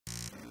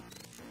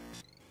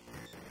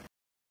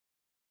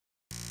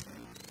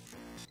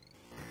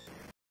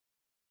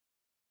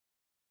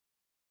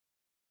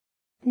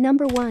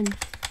Number 1.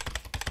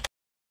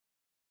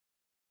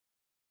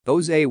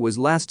 Jose was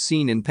last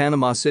seen in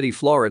Panama City,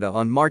 Florida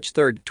on March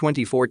 3,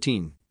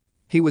 2014.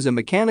 He was a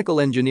mechanical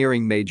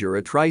engineering major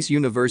at Rice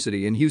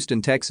University in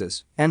Houston,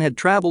 Texas, and had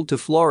traveled to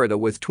Florida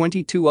with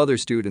 22 other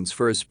students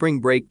for a spring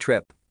break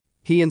trip.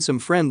 He and some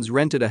friends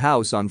rented a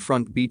house on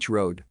Front Beach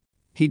Road.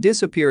 He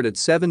disappeared at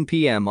 7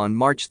 p.m. on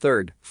March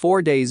 3,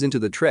 4 days into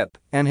the trip,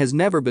 and has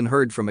never been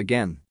heard from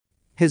again.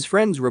 His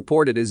friends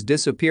reported his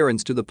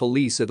disappearance to the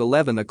police at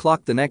 11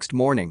 o'clock the next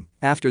morning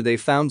after they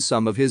found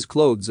some of his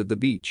clothes at the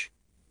beach.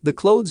 The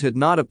clothes had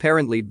not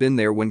apparently been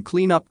there when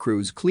cleanup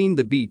crews cleaned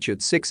the beach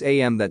at 6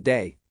 a.m. that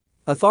day.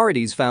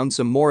 Authorities found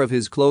some more of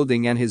his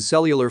clothing and his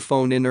cellular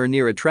phone in or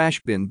near a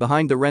trash bin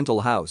behind the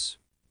rental house.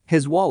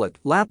 His wallet,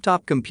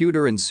 laptop,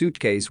 computer and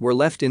suitcase were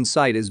left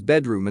inside his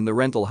bedroom in the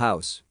rental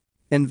house.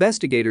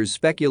 Investigators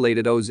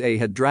speculated Jose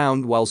had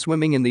drowned while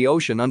swimming in the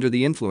ocean under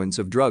the influence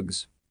of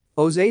drugs.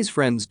 Jose's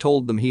friends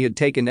told them he had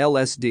taken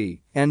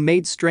LSD and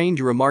made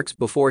strange remarks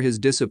before his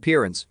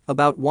disappearance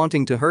about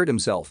wanting to hurt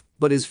himself,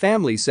 but his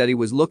family said he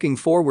was looking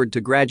forward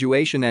to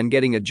graduation and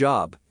getting a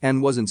job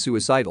and wasn't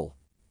suicidal.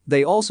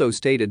 They also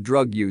stated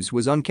drug use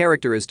was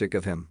uncharacteristic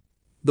of him.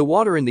 The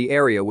water in the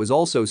area was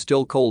also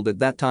still cold at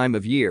that time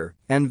of year,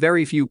 and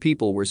very few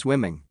people were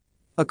swimming.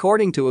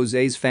 According to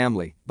Jose's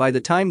family, by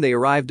the time they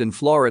arrived in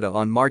Florida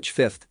on March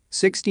 5,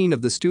 16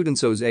 of the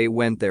students Jose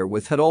went there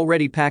with had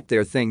already packed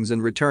their things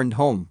and returned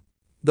home.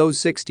 Those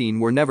 16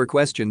 were never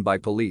questioned by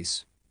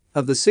police.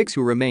 Of the 6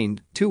 who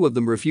remained, 2 of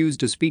them refused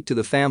to speak to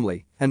the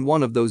family, and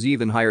one of those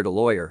even hired a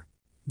lawyer.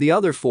 The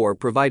other 4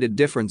 provided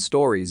different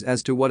stories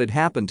as to what had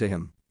happened to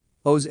him.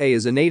 Jose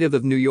is a native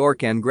of New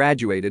York and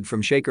graduated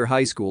from Shaker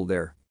High School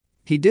there.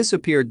 He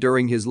disappeared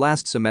during his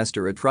last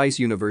semester at Rice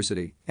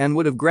University and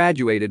would have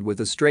graduated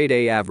with a straight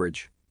A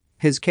average.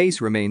 His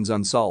case remains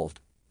unsolved.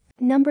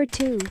 Number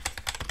 2.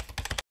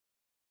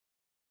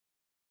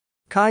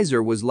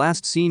 Kaiser was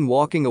last seen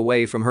walking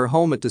away from her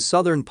home at the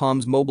Southern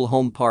Palms Mobile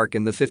Home Park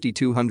in the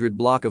 5200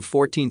 block of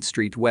 14th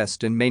Street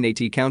West in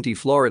Manatee County,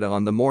 Florida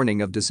on the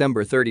morning of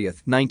December 30,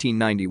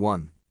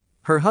 1991.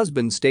 Her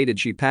husband stated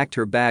she packed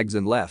her bags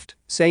and left,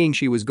 saying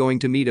she was going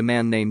to meet a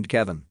man named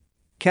Kevin.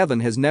 Kevin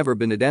has never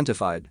been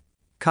identified.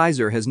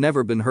 Kaiser has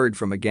never been heard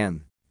from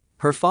again.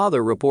 Her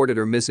father reported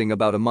her missing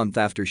about a month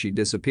after she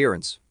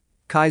disappearance.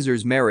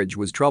 Kaiser's marriage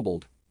was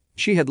troubled.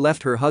 She had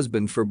left her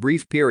husband for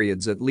brief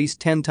periods at least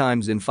 10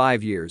 times in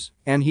 5 years,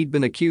 and he'd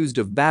been accused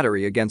of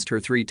battery against her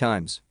 3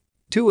 times.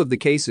 2 of the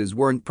cases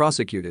weren't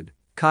prosecuted.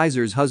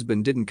 Kaiser's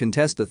husband didn't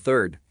contest the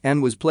third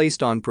and was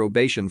placed on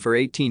probation for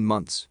 18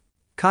 months.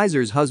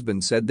 Kaiser's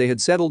husband said they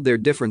had settled their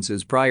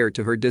differences prior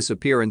to her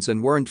disappearance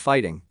and weren't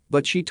fighting,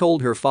 but she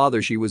told her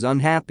father she was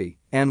unhappy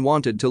and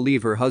wanted to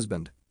leave her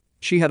husband.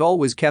 She had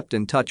always kept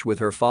in touch with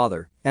her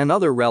father and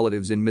other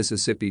relatives in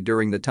Mississippi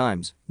during the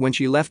times when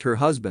she left her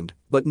husband,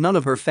 but none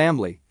of her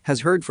family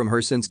has heard from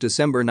her since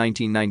December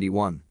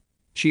 1991.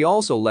 She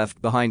also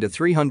left behind a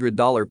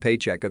 $300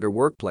 paycheck at her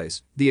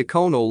workplace, the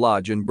Econo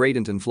Lodge in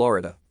Bradenton,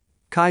 Florida.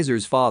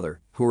 Kaiser's father,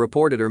 who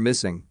reported her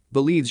missing,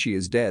 believes she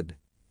is dead.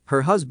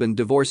 Her husband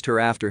divorced her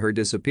after her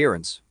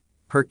disappearance.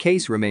 Her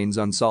case remains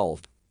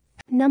unsolved.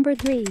 Number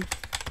 3.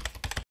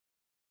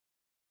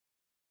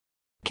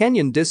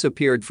 Kenyon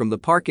disappeared from the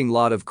parking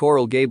lot of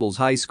Coral Gables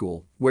High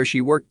School, where she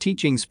worked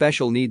teaching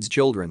special needs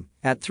children,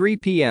 at 3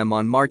 p.m.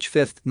 on March 5,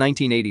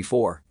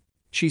 1984.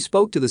 She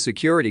spoke to the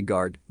security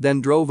guard,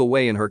 then drove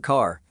away in her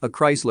car, a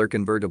Chrysler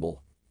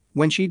convertible.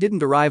 When she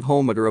didn't arrive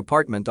home at her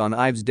apartment on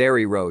Ives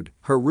Dairy Road,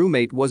 her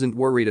roommate wasn't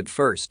worried at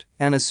first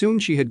and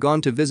assumed she had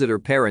gone to visit her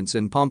parents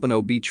in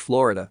Pompano Beach,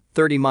 Florida,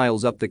 30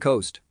 miles up the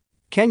coast.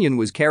 Kenyon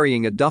was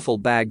carrying a duffel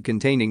bag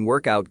containing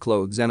workout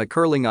clothes and a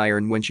curling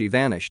iron when she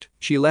vanished.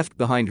 She left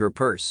behind her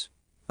purse.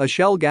 A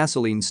Shell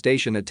gasoline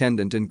station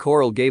attendant in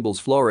Coral Gables,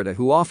 Florida,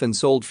 who often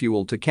sold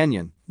fuel to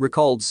Kenyon,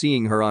 recalled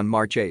seeing her on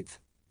March 8.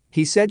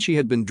 He said she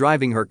had been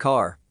driving her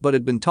car but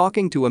had been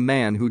talking to a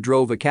man who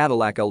drove a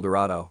Cadillac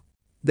Eldorado.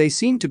 They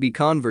seemed to be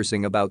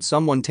conversing about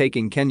someone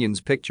taking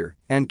Kenyon's picture,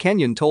 and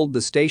Kenyon told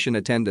the station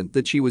attendant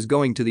that she was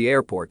going to the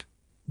airport.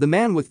 The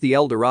man with the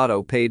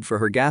Eldorado paid for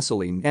her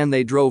gasoline and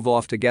they drove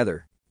off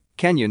together.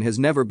 Kenyon has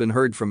never been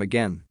heard from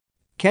again.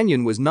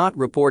 Kenyon was not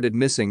reported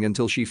missing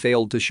until she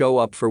failed to show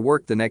up for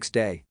work the next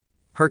day.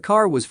 Her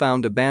car was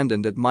found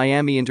abandoned at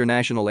Miami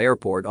International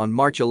Airport on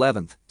March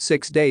 11,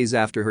 6 days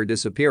after her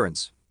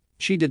disappearance.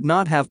 She did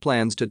not have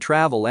plans to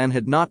travel and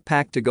had not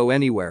packed to go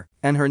anywhere,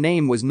 and her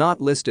name was not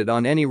listed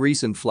on any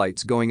recent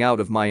flights going out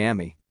of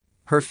Miami.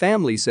 Her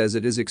family says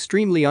it is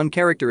extremely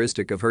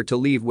uncharacteristic of her to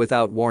leave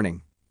without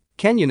warning.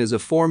 Kenyon is a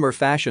former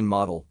fashion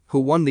model who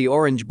won the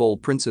Orange Bowl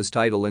Princess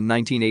title in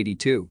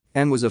 1982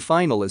 and was a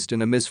finalist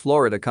in a Miss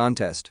Florida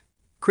contest.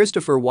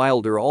 Christopher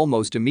Wilder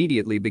almost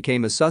immediately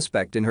became a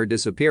suspect in her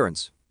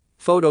disappearance.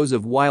 Photos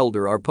of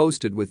Wilder are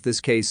posted with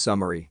this case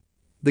summary.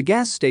 The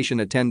gas station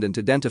attendant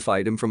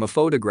identified him from a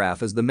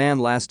photograph as the man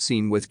last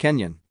seen with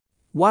Kenyon.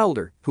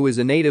 Wilder, who is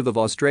a native of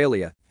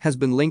Australia, has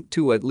been linked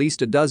to at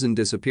least a dozen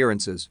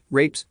disappearances,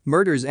 rapes,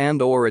 murders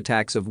and/or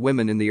attacks of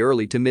women in the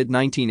early to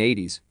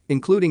mid-1980s,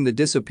 including the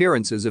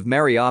disappearances of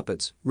Mary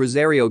Opitz,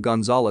 Rosario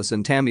Gonzalez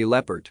and Tammy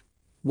Leppert.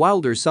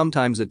 Wilder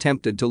sometimes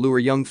attempted to lure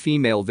young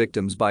female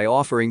victims by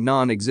offering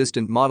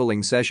non-existent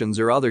modeling sessions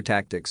or other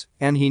tactics,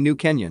 and he knew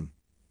Kenyon.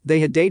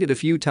 They had dated a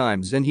few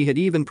times and he had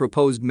even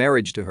proposed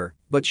marriage to her,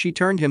 but she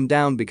turned him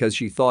down because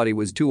she thought he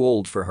was too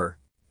old for her.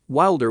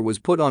 Wilder was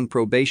put on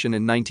probation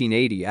in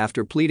 1980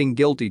 after pleading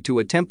guilty to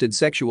attempted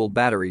sexual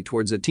battery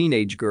towards a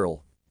teenage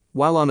girl.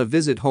 While on a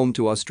visit home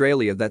to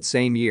Australia that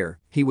same year,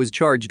 he was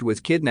charged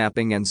with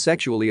kidnapping and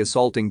sexually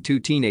assaulting two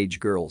teenage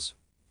girls.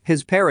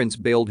 His parents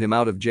bailed him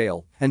out of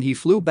jail, and he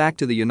flew back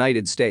to the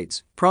United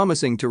States,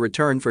 promising to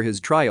return for his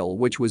trial,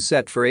 which was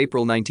set for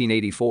April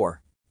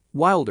 1984.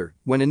 Wilder,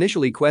 when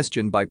initially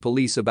questioned by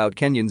police about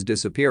Kenyon's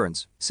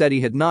disappearance, said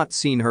he had not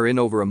seen her in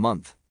over a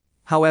month.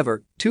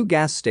 However, two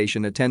gas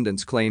station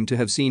attendants claimed to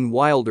have seen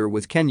Wilder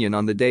with Kenyon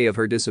on the day of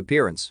her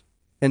disappearance.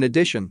 In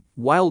addition,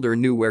 Wilder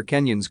knew where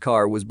Kenyon's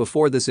car was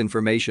before this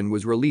information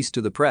was released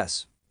to the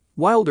press.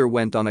 Wilder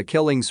went on a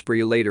killing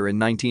spree later in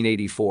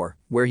 1984,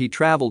 where he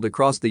traveled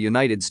across the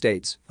United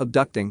States,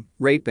 abducting,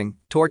 raping,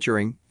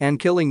 torturing, and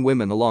killing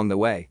women along the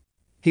way.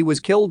 He was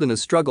killed in a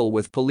struggle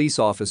with police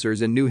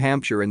officers in New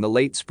Hampshire in the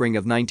late spring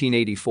of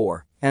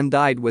 1984 and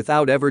died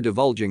without ever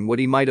divulging what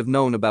he might have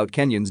known about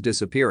Kenyon's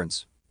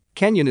disappearance.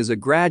 Kenyon is a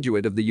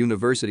graduate of the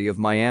University of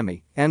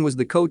Miami and was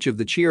the coach of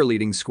the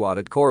cheerleading squad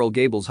at Coral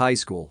Gables High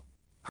School.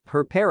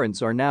 Her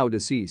parents are now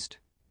deceased.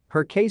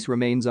 Her case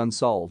remains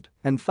unsolved,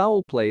 and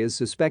foul play is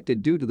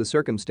suspected due to the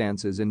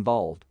circumstances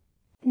involved.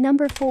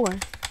 Number 4.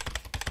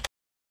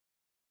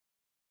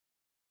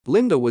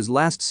 Linda was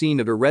last seen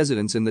at her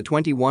residence in the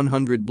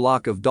 2100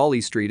 block of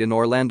Dolly Street in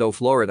Orlando,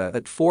 Florida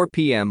at 4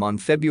 p.m. on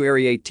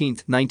February 18,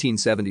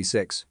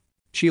 1976.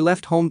 She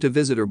left home to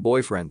visit her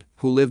boyfriend,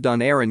 who lived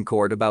on Erin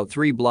Court about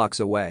 3 blocks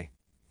away.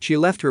 She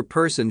left her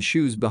purse and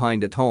shoes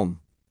behind at home.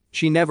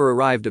 She never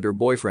arrived at her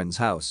boyfriend's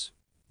house.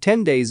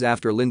 10 days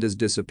after Linda's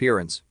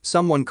disappearance,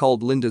 someone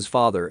called Linda's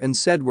father and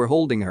said we're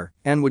holding her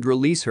and would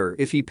release her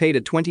if he paid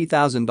a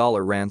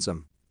 $20,000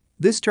 ransom.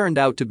 This turned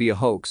out to be a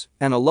hoax,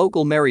 and a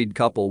local married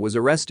couple was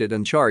arrested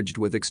and charged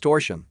with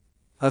extortion.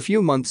 A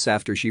few months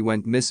after she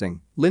went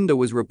missing, Linda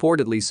was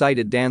reportedly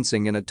sighted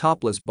dancing in a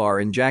topless bar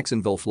in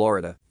Jacksonville,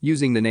 Florida,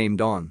 using the name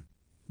Dawn.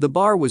 The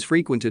bar was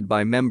frequented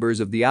by members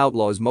of the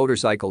Outlaws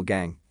motorcycle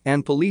gang,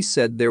 and police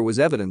said there was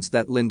evidence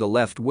that Linda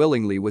left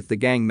willingly with the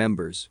gang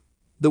members.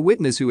 The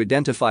witness who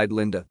identified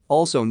Linda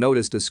also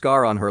noticed a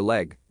scar on her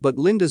leg, but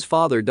Linda's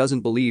father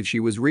doesn't believe she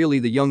was really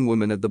the young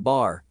woman at the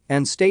bar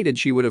and stated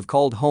she would have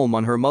called home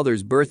on her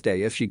mother's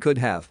birthday if she could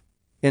have.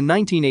 In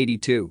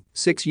 1982,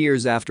 6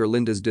 years after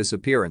Linda's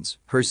disappearance,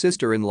 her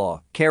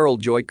sister-in-law, Carol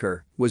Joy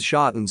Kerr, was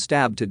shot and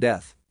stabbed to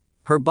death.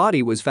 Her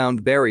body was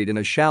found buried in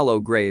a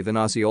shallow grave in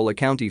Osceola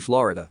County,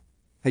 Florida.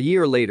 A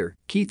year later,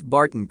 Keith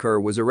Barton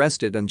Kerr was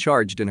arrested and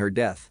charged in her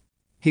death.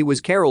 He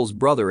was Carol's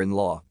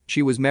brother-in-law.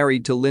 She was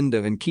married to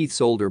Linda and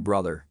Keith's older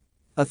brother.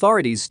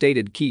 Authorities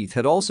stated Keith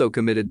had also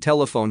committed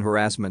telephone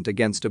harassment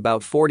against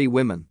about 40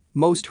 women,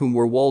 most whom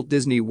were Walt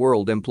Disney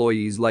World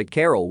employees like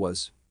Carol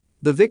was.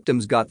 The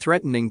victims got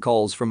threatening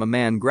calls from a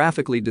man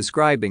graphically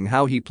describing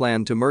how he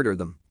planned to murder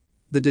them.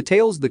 The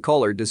details the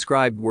caller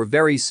described were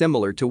very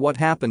similar to what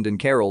happened in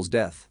Carol's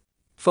death.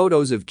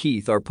 Photos of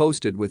Keith are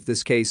posted with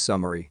this case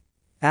summary.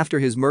 After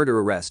his murder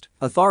arrest,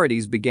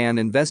 authorities began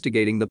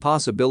investigating the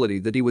possibility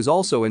that he was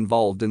also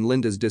involved in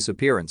Linda's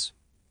disappearance.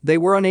 They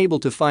were unable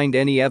to find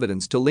any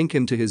evidence to link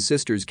him to his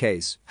sister's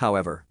case,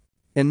 however.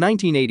 In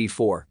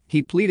 1984,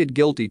 he pleaded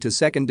guilty to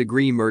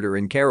second-degree murder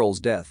in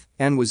Carol's death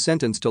and was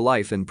sentenced to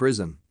life in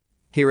prison.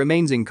 He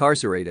remains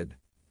incarcerated.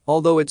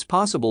 Although it's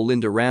possible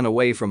Linda ran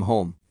away from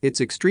home,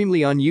 it's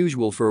extremely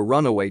unusual for a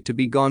runaway to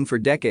be gone for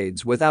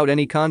decades without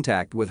any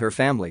contact with her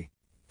family.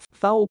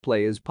 Foul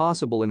play is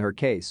possible in her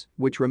case,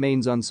 which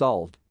remains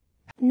unsolved.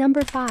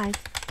 Number 5.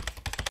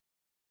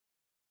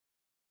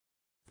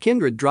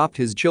 Kindred dropped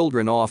his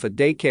children off at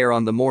daycare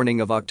on the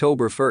morning of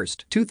October 1,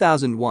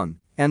 2001,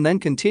 and then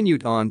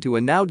continued on to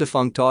a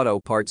now-defunct auto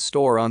parts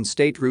store on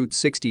State Route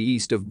 60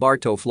 east of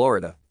Bartow,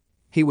 Florida.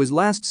 He was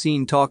last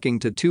seen talking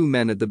to 2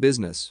 men at the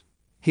business.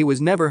 He was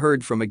never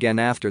heard from again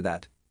after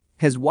that.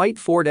 His white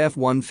Ford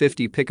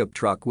F-150 pickup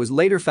truck was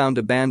later found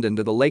abandoned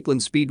at a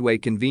Lakeland Speedway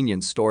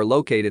convenience store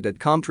located at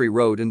Comtree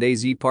Road and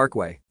AZ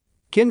Parkway.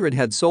 Kindred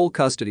had sole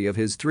custody of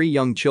his 3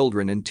 young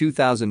children in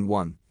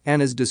 2001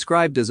 and is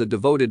described as a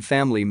devoted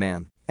family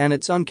man, and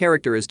it's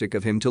uncharacteristic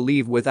of him to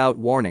leave without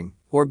warning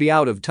or be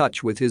out of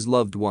touch with his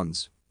loved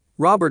ones.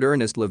 Robert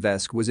Ernest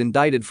Levesque was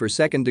indicted for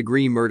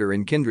second-degree murder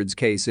in Kindred's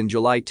case in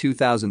July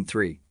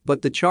 2003,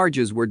 but the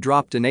charges were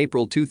dropped in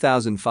April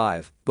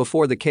 2005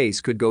 before the case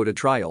could go to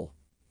trial.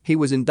 He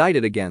was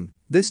indicted again,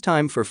 this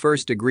time for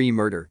first-degree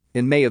murder,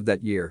 in May of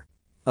that year.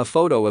 A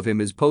photo of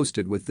him is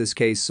posted with this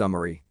case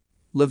summary.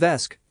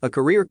 Levesque, a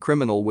career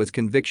criminal with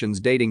convictions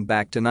dating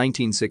back to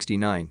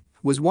 1969,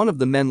 was one of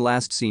the men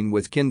last seen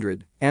with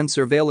Kindred, and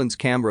surveillance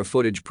camera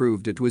footage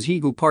proved it was he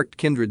who parked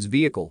Kindred's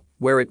vehicle,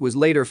 where it was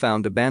later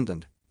found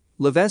abandoned.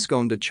 Levesque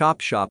owned a chop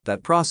shop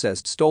that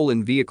processed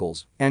stolen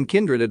vehicles, and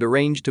Kindred had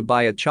arranged to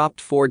buy a chopped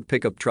Ford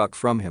pickup truck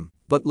from him,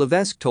 but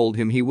Levesque told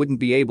him he wouldn't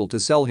be able to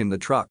sell him the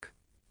truck.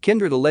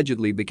 Kindred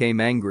allegedly became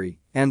angry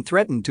and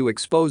threatened to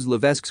expose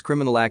Levesque's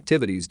criminal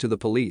activities to the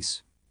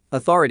police.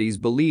 Authorities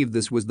believe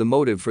this was the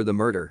motive for the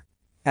murder.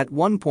 At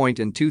one point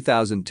in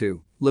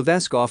 2002,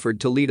 Levesque offered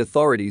to lead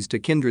authorities to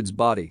Kindred's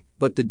body,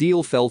 but the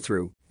deal fell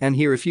through, and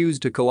he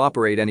refused to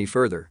cooperate any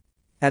further.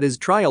 At his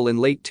trial in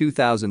late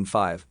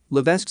 2005,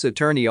 Levesque's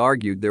attorney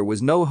argued there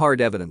was no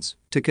hard evidence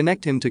to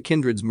connect him to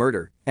Kindred's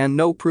murder and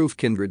no proof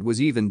Kindred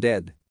was even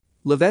dead.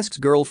 Levesque's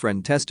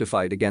girlfriend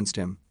testified against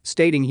him,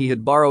 stating he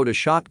had borrowed a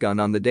shotgun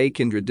on the day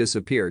Kindred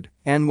disappeared,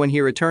 and when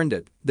he returned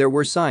it, there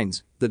were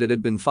signs that it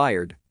had been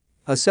fired.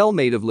 A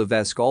cellmate of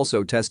Levesque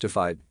also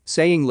testified,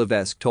 saying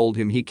Levesque told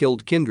him he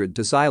killed Kindred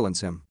to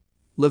silence him.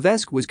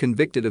 Levesque was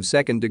convicted of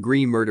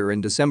second-degree murder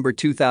in December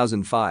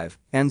 2005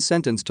 and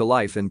sentenced to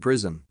life in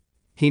prison.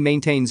 He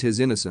maintains his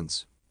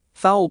innocence.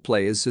 Foul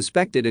play is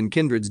suspected in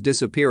Kindred's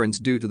disappearance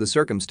due to the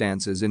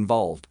circumstances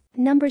involved.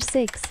 Number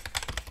 6.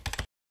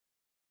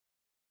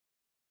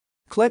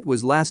 Klett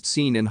was last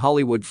seen in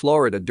Hollywood,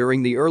 Florida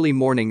during the early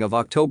morning of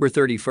October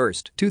 31,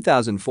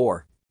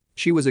 2004.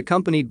 She was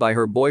accompanied by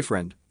her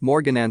boyfriend,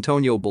 Morgan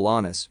Antonio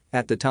Bolanos,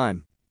 at the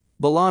time.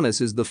 Bolanos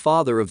is the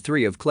father of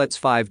 3 of Klett's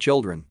 5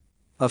 children.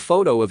 A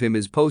photo of him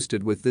is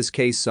posted with this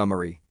case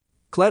summary.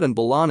 Klett and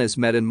Bolanos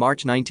met in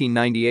March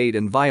 1998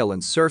 and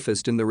violence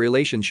surfaced in the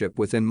relationship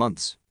within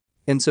months.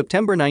 In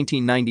September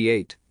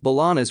 1998,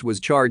 Bolanos was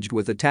charged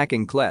with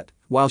attacking Klett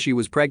while she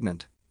was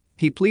pregnant.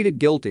 He pleaded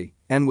guilty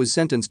and was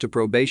sentenced to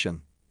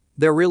probation.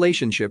 Their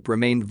relationship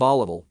remained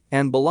volatile,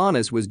 and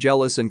Bolanos was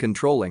jealous and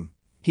controlling.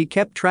 He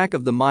kept track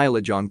of the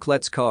mileage on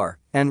Klett's car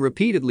and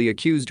repeatedly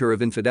accused her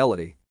of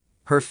infidelity.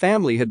 Her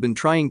family had been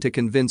trying to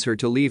convince her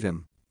to leave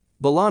him.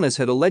 Bolanos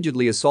had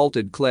allegedly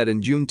assaulted Klett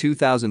in June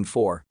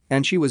 2004,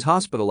 and she was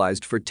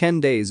hospitalized for 10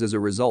 days as a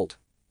result.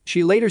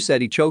 She later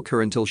said he choked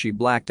her until she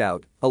blacked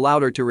out,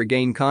 allowed her to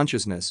regain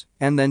consciousness,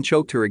 and then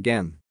choked her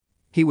again.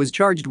 He was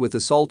charged with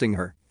assaulting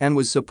her and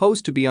was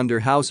supposed to be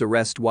under house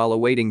arrest while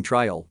awaiting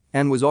trial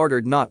and was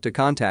ordered not to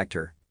contact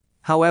her.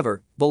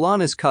 However,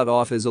 Bolanos cut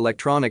off his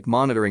electronic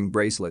monitoring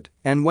bracelet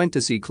and went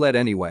to see Klett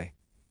anyway.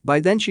 By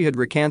then she had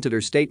recanted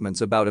her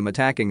statements about him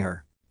attacking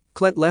her.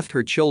 Klett left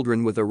her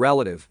children with a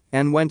relative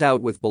and went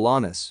out with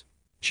Bolanos.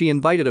 She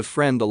invited a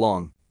friend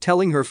along,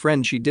 telling her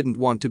friend she didn't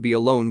want to be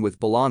alone with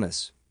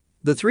Bolanos.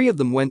 The 3 of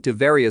them went to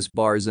various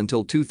bars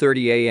until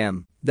 2:30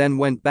 a.m., then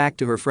went back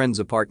to her friend's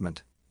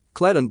apartment.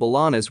 Klett and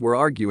Bolanos were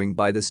arguing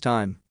by this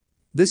time.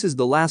 This is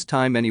the last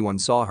time anyone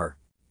saw her.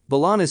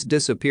 Bolanos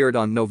disappeared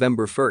on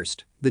November 1,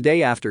 the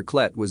day after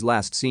Klett was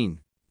last seen.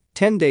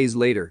 10 days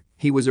later,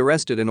 he was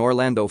arrested in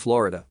Orlando,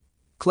 Florida.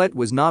 Klett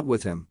was not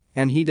with him,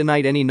 and he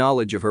denied any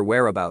knowledge of her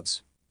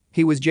whereabouts.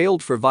 He was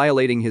jailed for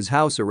violating his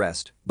house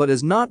arrest but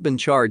has not been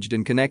charged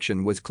in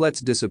connection with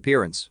Klett's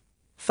disappearance.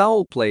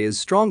 Foul play is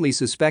strongly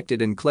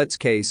suspected in Klett's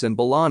case and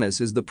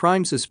Bolanos is the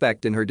prime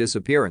suspect in her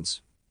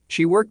disappearance.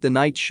 She worked the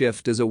night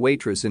shift as a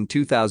waitress in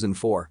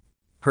 2004.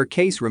 Her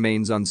case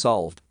remains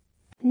unsolved.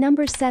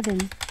 Number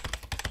 7.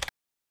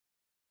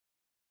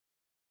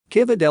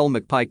 Kiva Del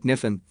McPike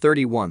Niffen,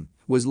 31,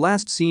 was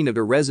last seen at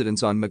her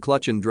residence on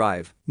McClutchin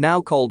Drive, now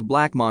called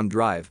Blackmon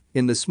Drive,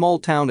 in the small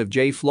town of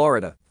Jay,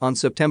 Florida, on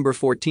September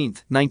 14,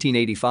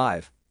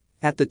 1985.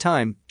 At the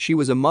time, she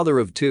was a mother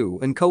of 2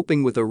 and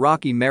coping with a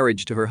rocky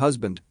marriage to her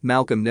husband,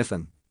 Malcolm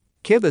Niffen.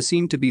 Kiva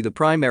seemed to be the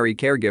primary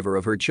caregiver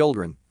of her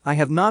children. I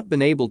have not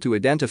been able to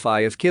identify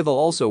if Kiva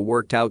also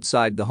worked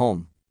outside the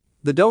home.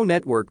 The Doe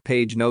Network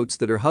page notes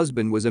that her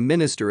husband was a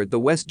minister at the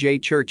West J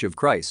Church of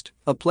Christ,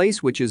 a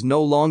place which is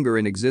no longer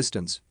in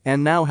existence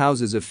and now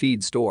houses a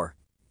feed store.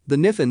 The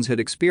Niffens had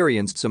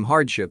experienced some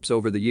hardships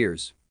over the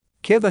years.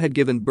 Kiva had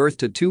given birth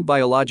to 2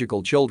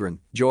 biological children,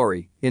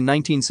 Jory, in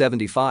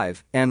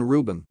 1975 and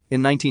Reuben,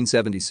 in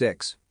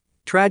 1976.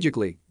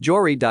 Tragically,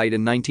 Jory died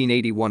in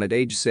 1981 at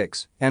age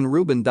 6 and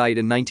Reuben died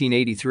in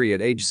 1983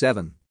 at age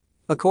 7.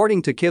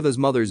 According to Kiva's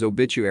mother's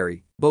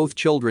obituary, both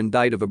children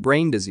died of a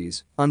brain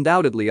disease,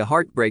 undoubtedly a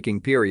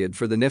heartbreaking period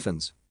for the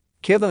Niffens.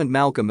 Kiva and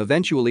Malcolm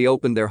eventually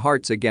opened their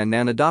hearts again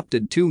and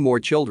adopted 2 more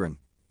children.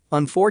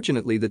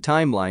 Unfortunately, the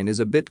timeline is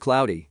a bit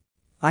cloudy.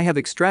 I have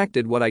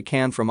extracted what I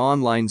can from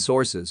online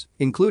sources,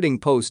 including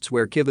posts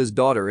where Kiva's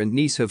daughter and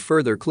niece have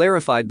further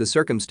clarified the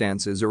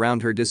circumstances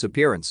around her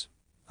disappearance.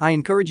 I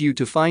encourage you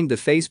to find the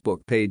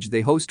Facebook page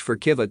they host for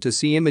Kiva to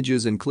see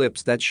images and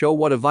clips that show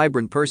what a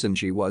vibrant person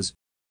she was.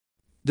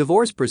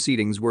 Divorce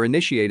proceedings were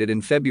initiated in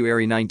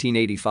February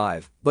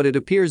 1985, but it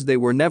appears they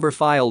were never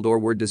filed or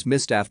were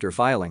dismissed after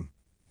filing.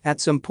 At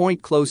some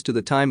point close to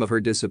the time of her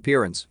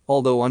disappearance,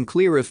 although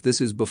unclear if this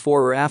is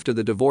before or after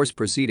the divorce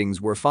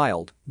proceedings were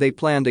filed, they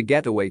planned a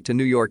getaway to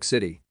New York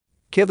City.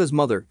 Kiva's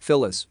mother,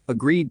 Phyllis,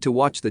 agreed to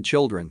watch the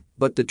children,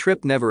 but the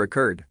trip never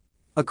occurred.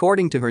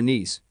 According to her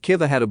niece,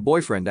 Kiva had a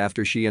boyfriend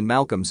after she and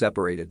Malcolm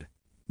separated.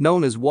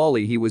 Known as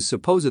Wally, he was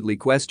supposedly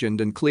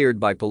questioned and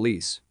cleared by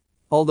police.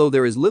 Although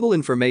there is little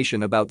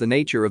information about the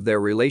nature of their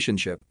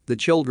relationship, the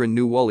children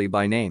knew Wally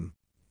by name.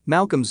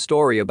 Malcolm's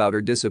story about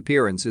her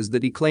disappearance is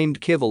that he claimed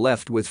Kiva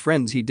left with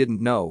friends he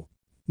didn't know.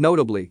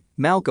 Notably,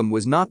 Malcolm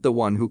was not the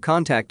one who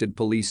contacted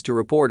police to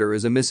report her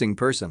as a missing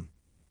person.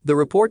 The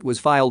report was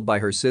filed by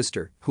her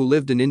sister, who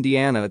lived in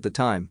Indiana at the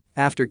time,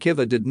 after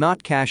Kiva did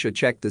not cash a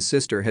check the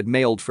sister had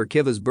mailed for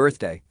Kiva's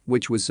birthday,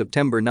 which was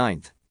September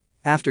 9.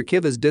 After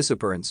Kiva's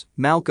disappearance,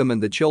 Malcolm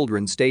and the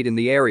children stayed in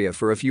the area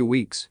for a few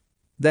weeks.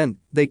 Then,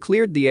 they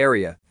cleared the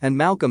area, and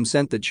Malcolm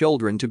sent the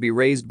children to be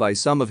raised by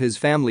some of his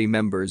family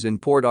members in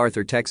Port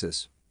Arthur,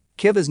 Texas.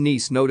 Kiva's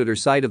niece noted her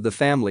side of the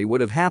family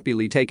would have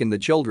happily taken the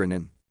children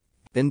in.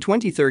 In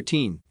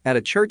 2013, at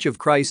a Church of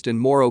Christ in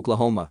Moore,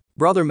 Oklahoma,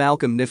 Brother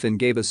Malcolm Niffen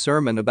gave a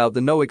sermon about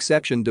the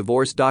no-exception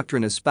divorce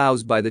doctrine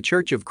espoused by the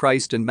Church of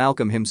Christ and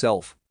Malcolm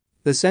himself.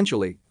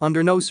 Essentially,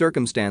 under no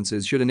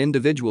circumstances should an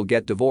individual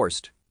get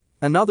divorced.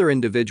 Another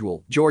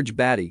individual, George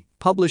Batty,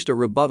 published a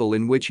rebuttal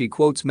in which he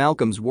quotes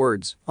Malcolm's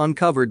words,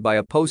 uncovered by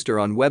a poster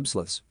on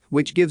Websleuths,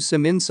 which gives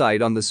some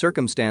insight on the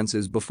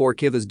circumstances before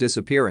Kiva's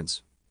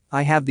disappearance.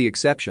 "I have the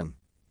exception.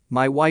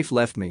 My wife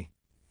left me.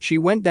 She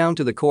went down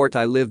to the court.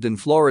 I lived in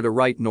Florida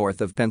right north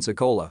of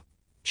Pensacola.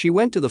 She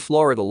went to the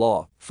Florida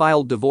law,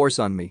 filed divorce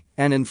on me,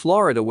 and in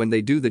Florida when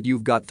they do that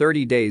you've got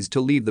 30 days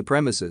to leave the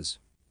premises.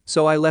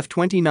 So I left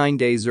 29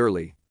 days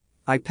early.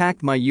 I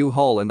packed my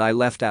U-Haul and I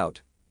left out.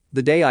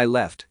 The day I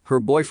left,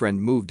 her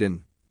boyfriend moved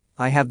in.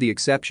 I have the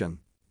exception.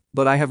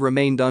 But I have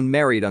remained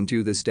unmarried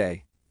unto this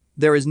day."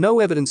 There is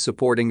no evidence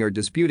supporting or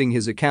disputing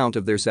his account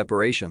of their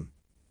separation.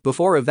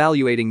 Before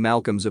evaluating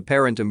Malcolm's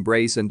apparent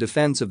embrace and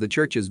defense of the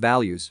church's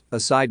values, a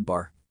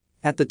sidebar.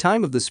 At the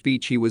time of the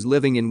speech he was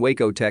living in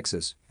Waco,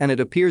 Texas, and it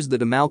appears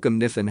that Malcolm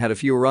Niffen had a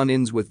few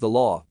run-ins with the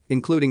law,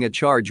 including a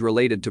charge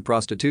related to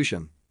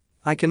prostitution.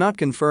 I cannot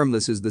confirm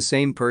this is the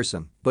same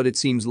person, but it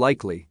seems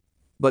likely.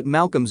 But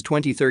Malcolm's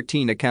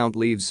 2013 account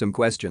leaves some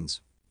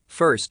questions.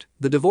 First,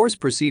 the divorce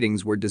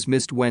proceedings were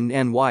dismissed when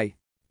and why?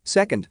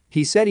 Second,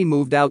 he said he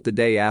moved out the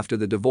day after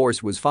the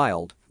divorce was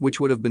filed, which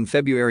would have been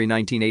February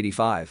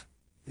 1985.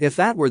 If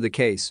that were the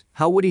case,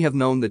 how would he have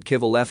known that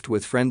Kiva left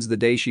with friends the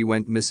day she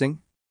went missing?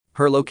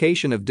 Her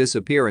location of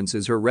disappearance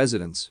is her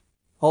residence.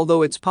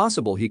 Although it's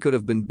possible he could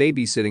have been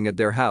babysitting at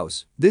their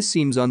house, this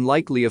seems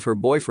unlikely if her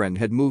boyfriend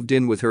had moved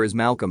in with her as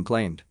Malcolm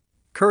claimed.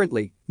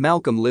 Currently,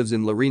 Malcolm lives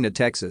in Lorena,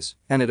 Texas,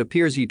 and it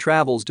appears he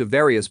travels to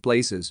various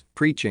places,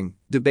 preaching,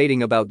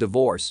 debating about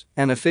divorce,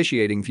 and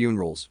officiating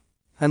funerals.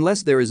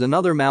 Unless there is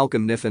another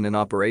Malcolm Niffen in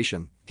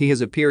operation, he has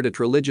appeared at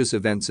religious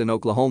events in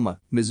Oklahoma,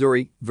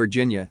 Missouri,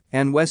 Virginia,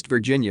 and West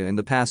Virginia in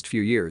the past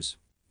few years.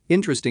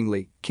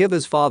 Interestingly,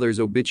 Kiva's father's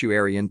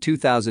obituary in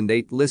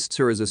 2008 lists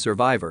her as a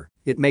survivor.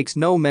 It makes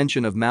no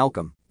mention of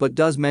Malcolm, but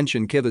does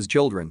mention Kiva's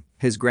children,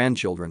 his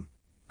grandchildren.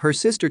 Her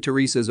sister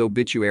Teresa's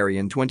obituary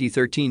in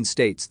 2013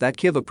 states that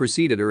Kiva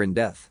preceded her in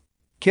death.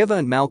 Kiva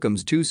and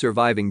Malcolm's two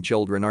surviving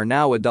children are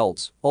now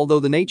adults, although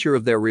the nature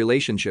of their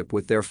relationship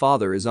with their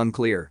father is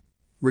unclear.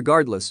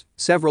 Regardless,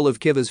 several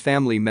of Kiva's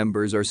family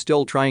members are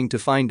still trying to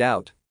find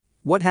out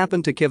what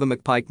happened to Kiva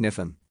McPike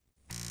Niffen.